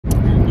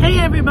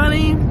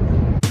everybody.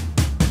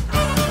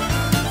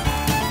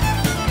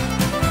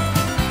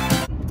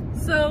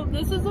 So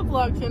this is a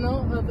vlog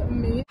channel of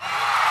me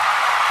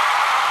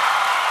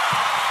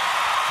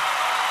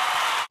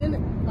and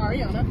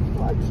Ariana.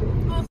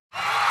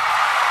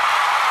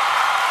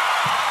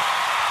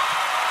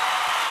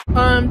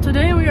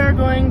 Today we are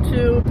going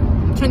to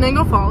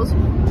Chenango Falls.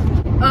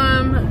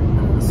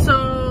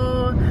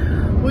 So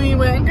we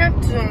went and got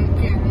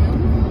Dunkin'.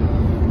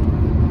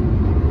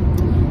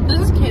 This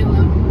is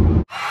Kayla.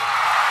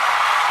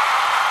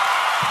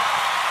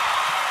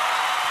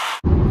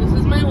 This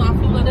is my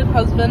laughing-leaded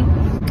husband.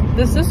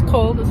 This is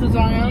Cole. This is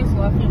Ariana's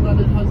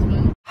laughing-leaded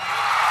husband.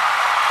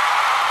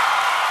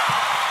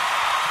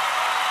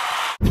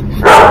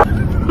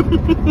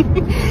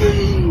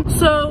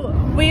 So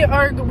we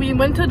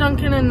went to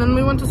Dunkin' and then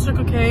we went to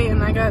Circle K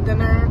and I got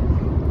dinner.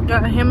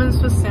 Got a ham and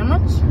Swiss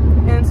sandwich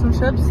and some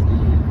chips.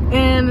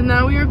 And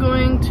now we are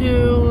going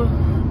to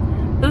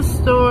the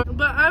store.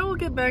 But I will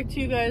get back to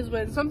you guys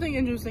when something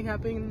interesting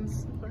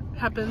happens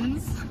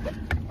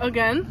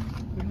again.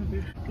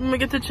 When we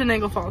get to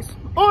Chenango Falls.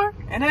 Or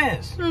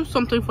if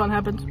something fun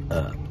happens.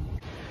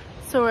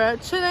 So we're at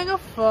Chenango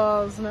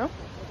Falls now.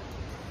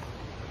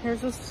 Here's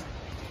this.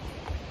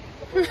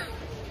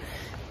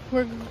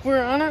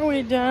 We're on our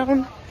way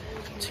down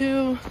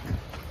to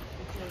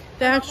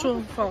the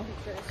actual fall.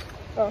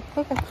 Oh,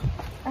 okay.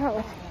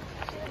 Ow.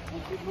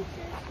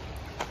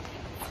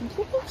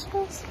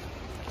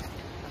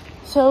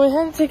 So we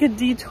had to take a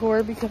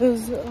detour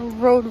because a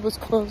road was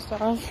closed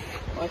off.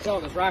 Watch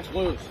out, this rock's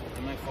loose.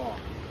 It might fall.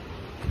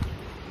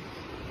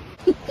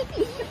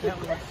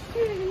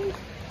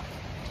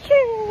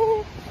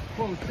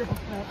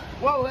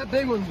 Whoa, that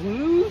big one's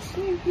loose.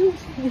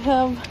 We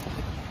have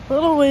a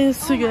little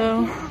ways to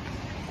go,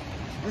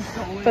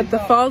 but the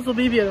falls will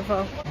be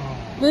beautiful.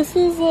 This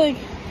is like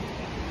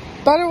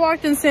better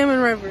walk than Salmon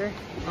River.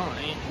 Oh,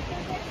 it ain't.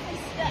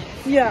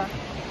 Yeah.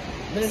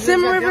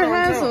 Salmon River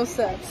has no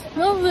steps.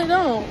 No, they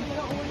don't.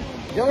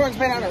 The other one's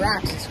made out of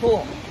rocks. It's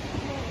cool.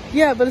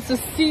 Yeah, but it's a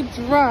steep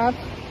drop.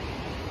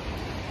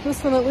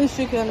 This one, at least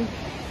you can.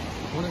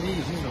 One of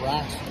these, use the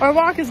rocks. Our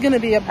walk is gonna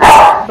be a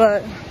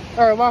but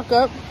or walk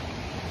up,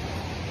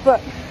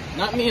 but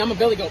not me. I'm a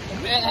billy goat.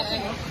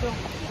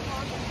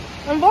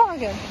 I'm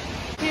vlogging.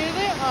 Here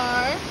they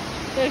are.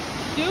 They're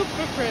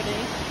super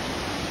pretty.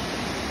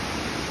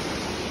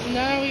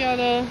 Now we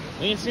gotta.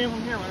 We can see them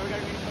from here. Why do we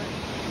gotta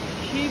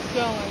keep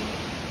going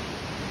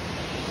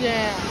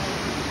down.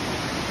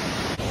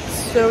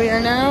 So we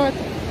are now at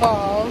the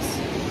falls.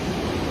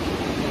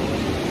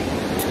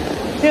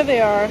 Here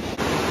they are.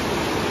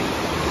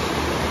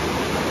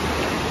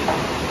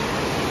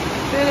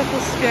 Beautiful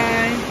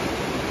sky.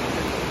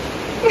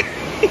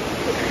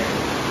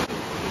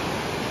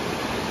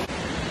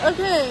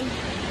 Okay.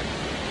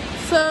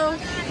 So.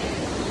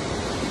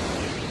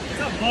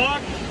 What's up,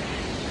 Buck?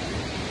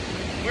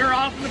 We're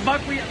off in the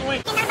buckwheat.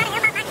 Wait. What?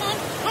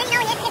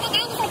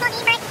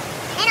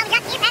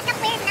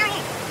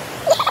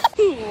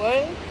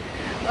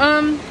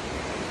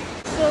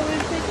 So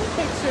we've taken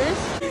pictures.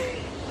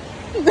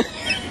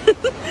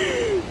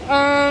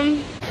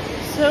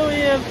 So we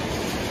have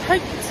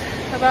hiked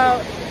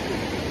about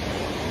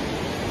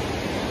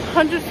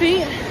 100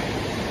 feet.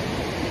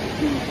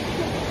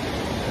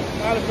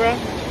 Out of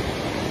breath.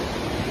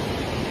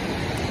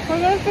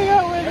 We're gonna figure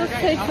out where this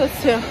takes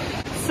us to.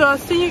 So I'll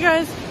see you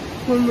guys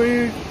when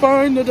we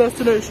find the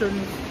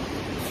destination.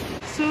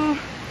 So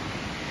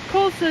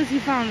Cole says he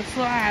found a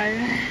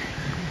slide.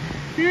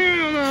 I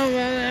don't know about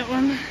that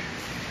one.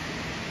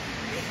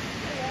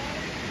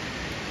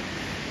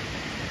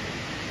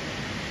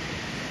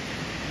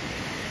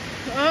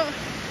 Oh.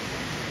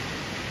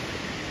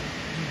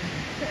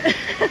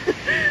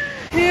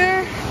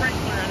 Here.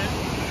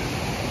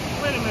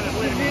 Wait a minute.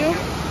 View.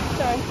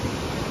 Sorry.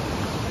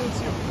 Let's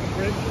see a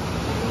bridge.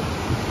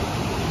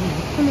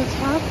 From the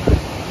top.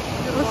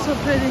 It looks so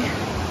pretty.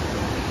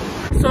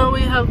 So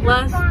we have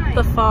left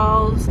the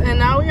falls and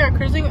now we are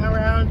cruising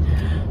around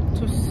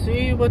to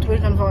see what we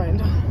can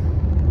find.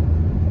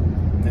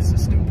 This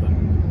is stupid.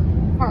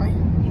 Why?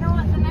 You know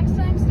what? The next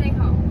time, stay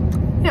home.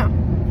 Yeah.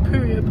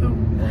 Period. Poo.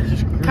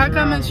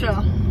 Kaka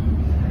Metro.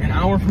 An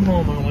hour from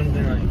home on a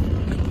Wednesday night.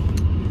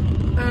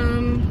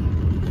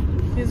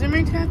 These are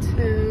my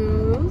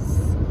tattoos.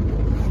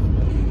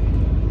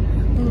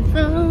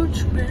 Road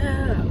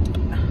trip.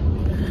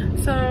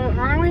 So on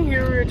our way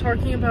here, we were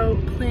talking about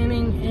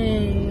planning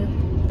a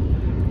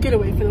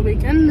getaway for the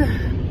weekend,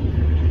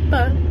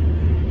 but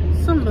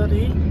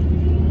somebody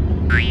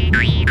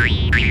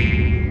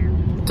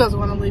doesn't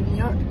want to leave New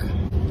York.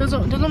 Doesn't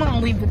want to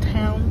leave the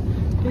town.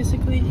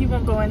 Basically, he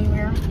won't go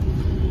anywhere.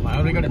 Why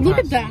would we go to Look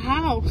Tennessee? at that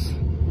house.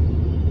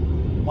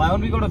 Why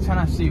would we go to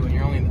Tennessee when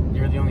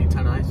you're the only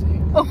 10 I see?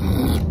 Oh,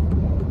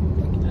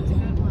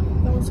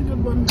 that was a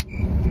good one.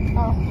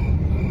 Oh,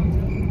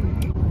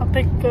 I'll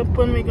pick up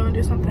when we go and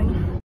do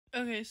something.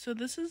 Okay, so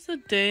this is the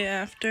day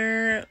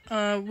after.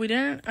 I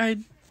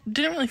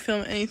didn't really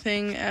film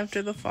anything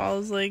after the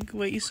falls. Like,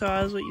 what you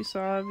saw is what you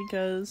saw,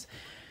 because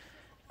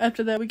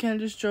after that we kind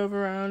of just drove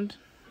around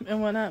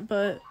and whatnot,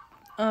 but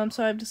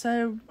so I've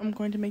decided I'm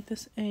going to make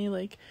this a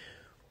like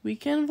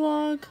weekend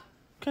vlog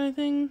kind of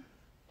thing,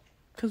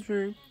 because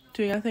we're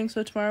doing other things.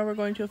 So tomorrow we're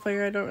going to a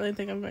fair. I don't really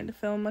think I'm going to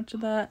film much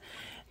of that.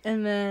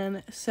 And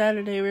then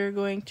Saturday we're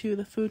going to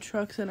the food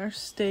trucks in our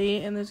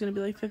state, and there's going to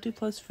be like 50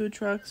 plus food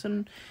trucks,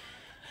 and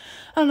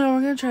I don't know,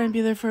 we're going to try and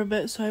be there for a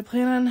bit, so I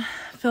plan on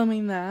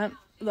filming that.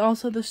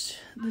 Also, this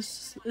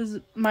is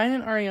mine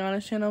and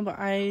Ariana's channel, but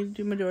I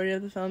do majority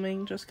of the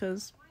filming just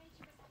because,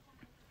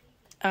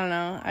 I don't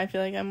know, I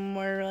feel like I'm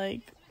more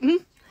like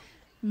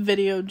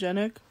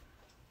videogenic.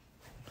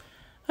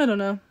 I don't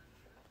know,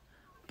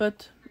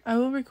 but I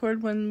will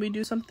record when we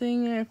do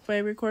something. If I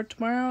record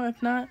tomorrow, if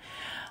not,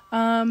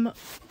 I'll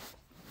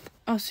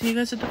see you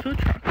guys at the food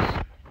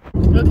trucks.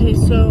 Okay,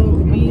 so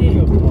we...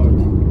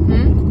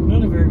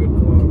 Not a very good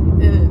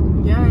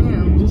vlog. Yeah, I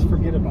am. You just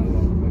forget about it.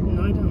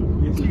 No, I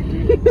don't. Yes, you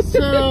do.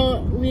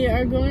 So we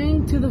are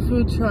going to the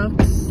food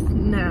trucks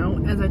now,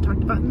 as I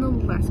talked about in the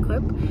last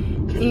clip,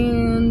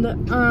 and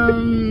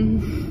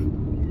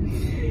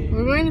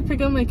we're going to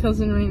pick up my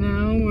cousin right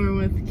now. We're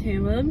with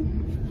Caleb,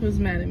 who's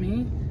mad at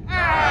me.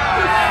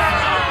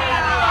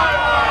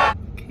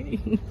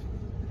 Okay.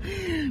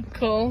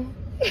 Cole.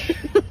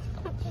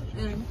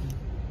 And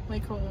my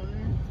co-owner.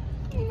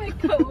 My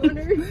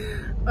co-owner.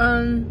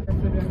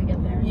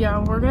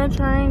 Yeah, we're gonna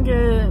try and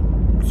get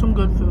some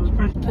good food.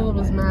 Caleb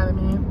is mad at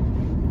me.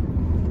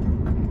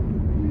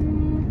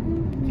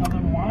 Tell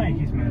him why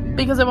he's mad at you.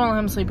 Because I won't let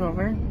him sleep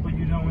over. But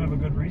you don't have a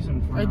good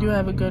reason for it. I do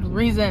have a good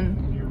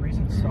reason. Your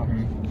reason's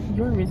sorry.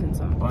 Your reason's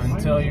on. But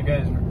until you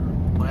guys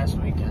last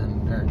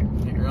weekend, or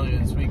earlier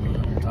this week, we were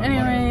talking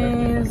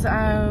Anyways,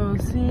 I'll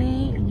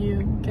see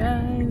you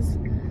guys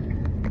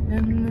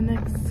in the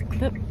next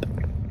clip.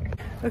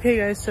 Okay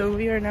guys, so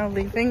we are now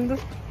leaving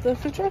the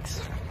food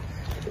trucks.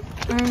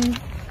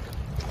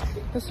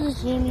 This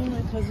is Jamie,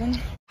 my cousin.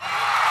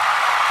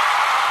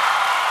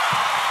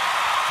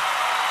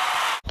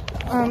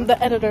 The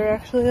editor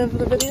actually of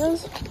the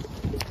videos.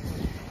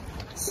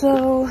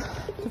 So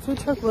the food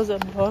truck was a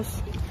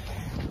bus.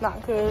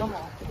 Not good.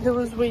 There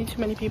was way too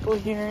many people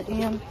here,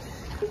 and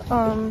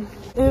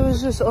it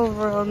was just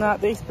overall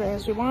not the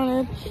experience we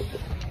wanted.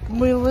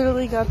 We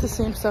literally got the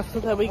same stuff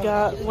that we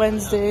got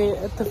Wednesday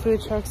at the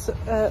food trucks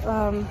at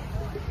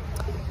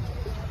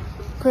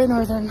Great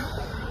Northern.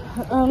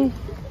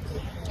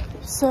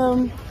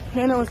 So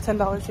I know it was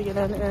 $10 to get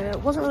in, and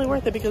it wasn't really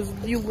worth it because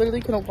you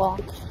literally couldn't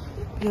walk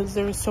because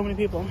there was so many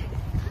people.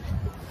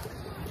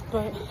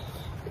 But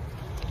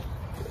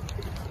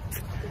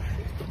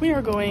we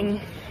are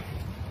going,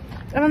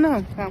 I don't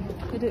know.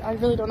 I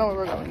really don't know where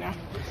we're going now.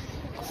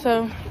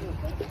 So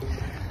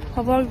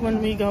I'll vlog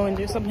when we go and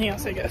do something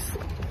else, I guess.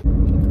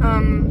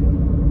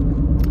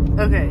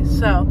 Okay,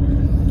 so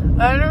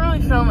I didn't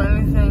really film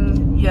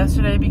anything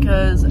yesterday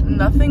because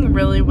nothing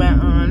really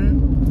went on.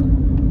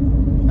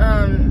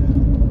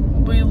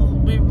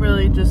 We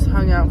really just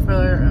hung out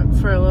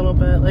for a little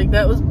bit. Like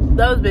that was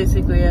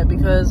basically it,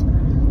 because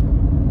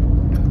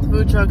the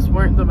food trucks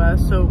weren't the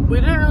best, so we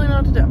didn't really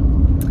know what to do.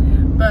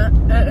 But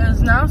it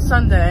is now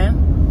Sunday.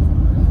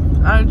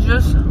 I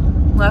just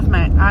left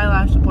my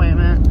eyelash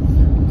appointment,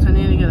 so I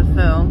need to get a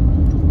fill.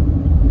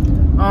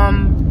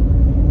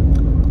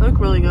 Look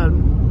really good,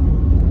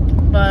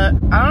 but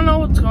I don't know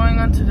what's going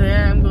on today.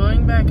 I'm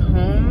going back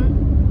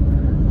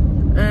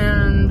home,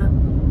 and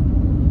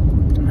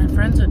my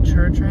friend's at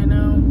church right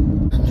now.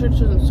 Church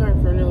doesn't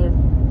start for another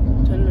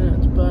 10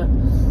 minutes, but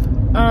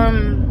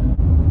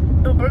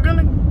we're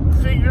gonna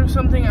figure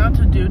something out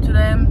to do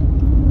today.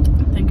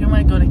 I think we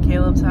might go to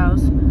Caleb's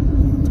house,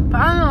 but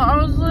I don't know. I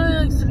was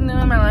literally like sitting there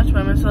on my lash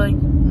appointment, so like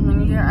when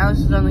you get your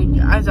eyelashes done, like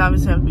your eyes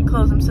obviously have to be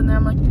closed. I'm sitting there,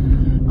 I'm like,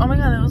 oh my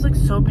god, it was like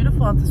so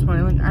beautiful out this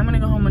morning. Like I'm gonna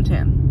go home and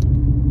tan.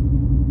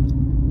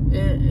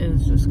 It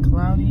is just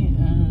cloudy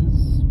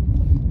as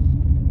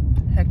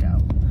heck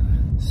out.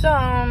 So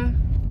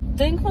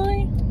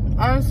thankfully,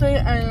 honestly,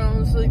 I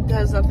know this like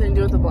has nothing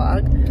to do with the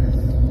vlog,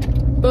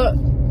 but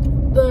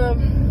the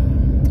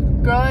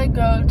girl I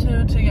go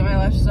to get my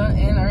lashes done,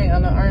 and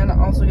Ariana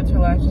also gets her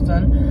lashes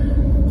done.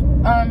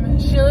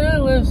 She literally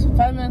lives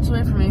 5 minutes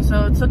away from me,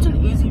 so it's such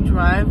an easy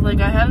drive. Like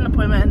I had an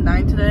appointment at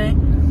 9 today,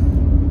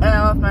 and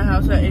I left my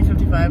house at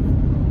 8:55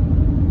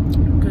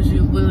 because she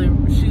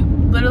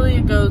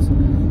literally goes,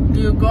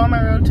 you go on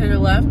my road, take a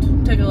left,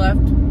 take a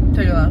left,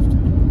 take a left,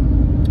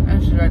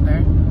 and she's right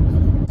there.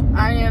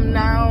 I am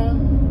now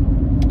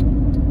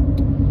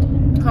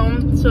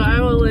home, so I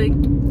will like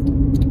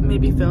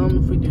maybe film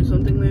if we do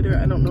something later.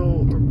 I don't know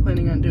what we're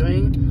planning on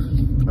doing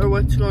or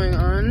what's going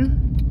on.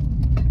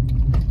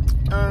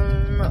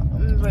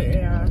 But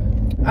yeah,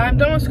 I'm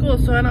done with school,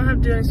 so I don't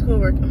have to do any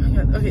schoolwork. Oh my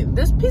god. Okay,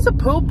 this piece of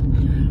poop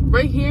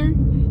right here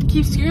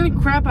keeps scaring the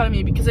crap out of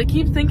me because I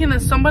keep thinking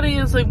that somebody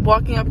is like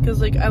walking up, because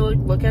like I like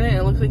look at it and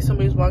it looks like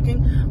somebody's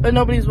walking, but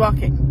nobody's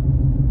walking.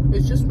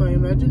 It's just my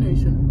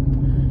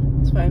imagination.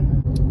 It's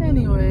fine.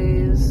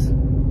 Anyways,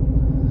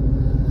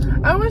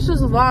 I wish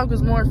this vlog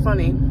was more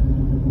funny.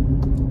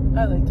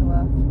 I like to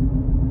laugh.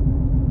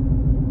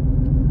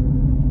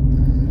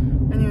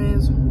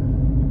 Anyways,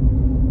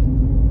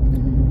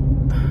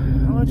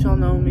 let y'all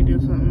know when we do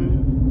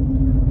something.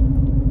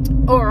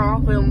 Or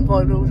I'll film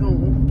photos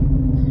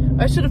too.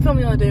 I should have filmed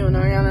the other day when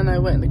Ariana and I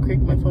went in the creek.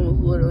 My phone was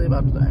literally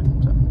about to die.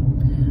 So,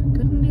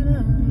 couldn't do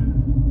that.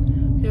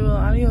 Okay, well,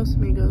 adios,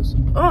 amigos.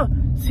 Oh,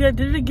 see, I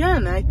did it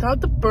again. I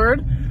thought the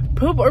bird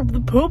poop or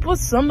the poop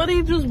was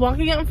somebody just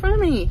walking out in front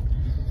of me.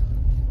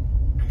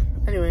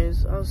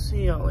 Anyways, I'll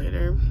see y'all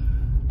later.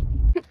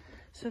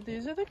 So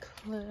these are the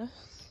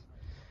cliffs.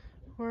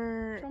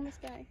 From the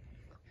sky.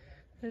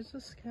 There's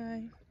the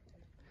sky.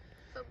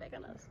 So big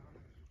on us.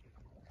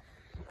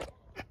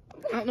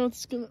 I don't know what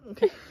this is gonna.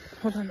 Okay,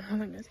 hold on,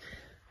 guys.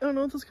 I don't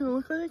know what this is gonna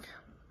look like.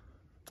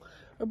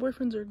 Our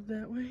boyfriends are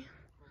that way,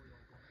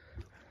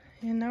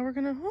 and now we're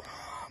gonna.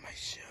 Oh, my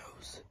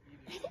shoes.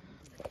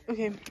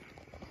 Okay.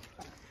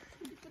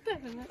 What the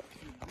heck?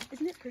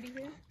 Isn't it pretty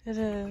here? It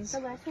is. The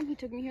last time he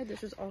took me here,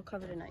 this was all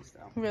covered in ice,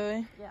 though.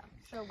 Really? Yeah.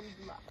 So we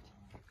left.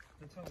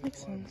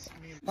 Makes sense.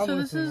 So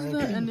this is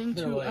the ending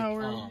to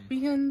our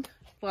weekend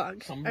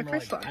vlog. Our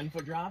first vlog.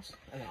 10-foot drops,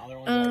 and the other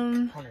one's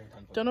like 110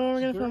 foot. Don't know when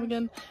we're gonna film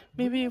again.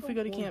 Maybe if we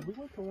go to camp.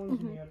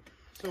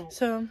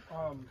 So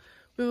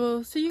we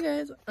will see you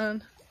guys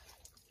on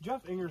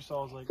Jeff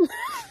Ingersoll is like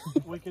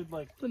wicked,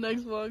 like the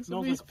next vlog.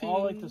 So knows please like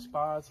all like the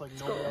spots, like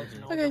nobody else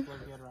knows. Okay. Like,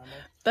 get around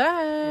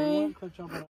there. Bye. Cliff jumping.